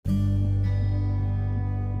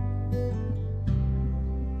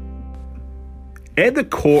At the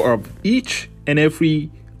core of each and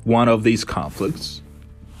every one of these conflicts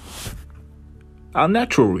are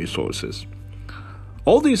natural resources.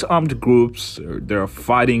 All these armed groups that are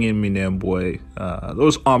fighting in Minembwe,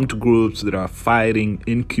 those armed groups that are fighting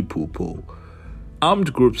in Kipupu,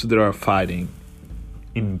 armed groups that are fighting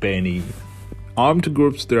in Beni, armed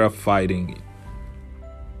groups that are fighting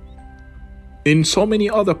in so many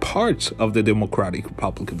other parts of the Democratic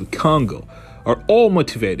Republic of the Congo are all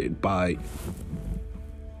motivated by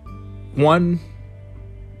one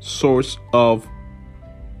source of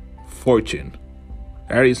fortune,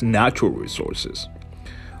 that is natural resources.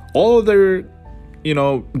 All other,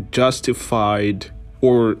 justified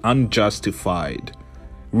or unjustified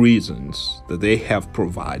reasons that they have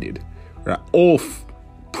provided are all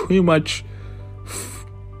pretty much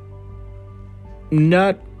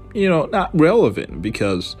not relevant,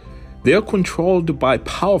 because they're controlled by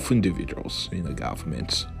powerful individuals in the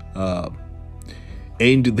government.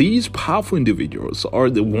 And these powerful individuals are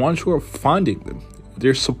the ones who are funding them.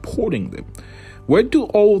 They're supporting them. Where do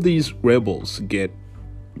all these rebels get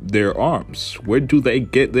their arms? Where do they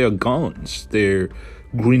get their guns, their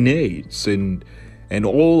grenades, and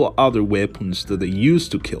all other weapons that they use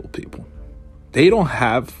to kill people? They don't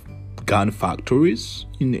have gun factories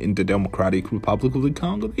in the Democratic Republic of the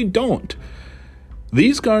Congo. They don't.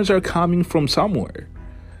 These guns are coming from somewhere.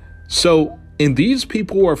 And these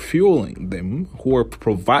people who are fueling them, who are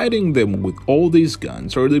providing them with all these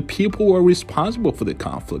guns, are the people who are responsible for the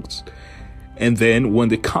conflicts. And then when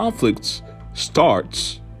the conflicts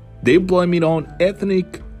starts, they blame it on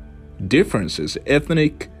ethnic differences,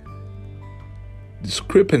 ethnic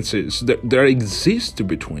discrepancies that exist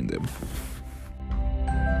between them.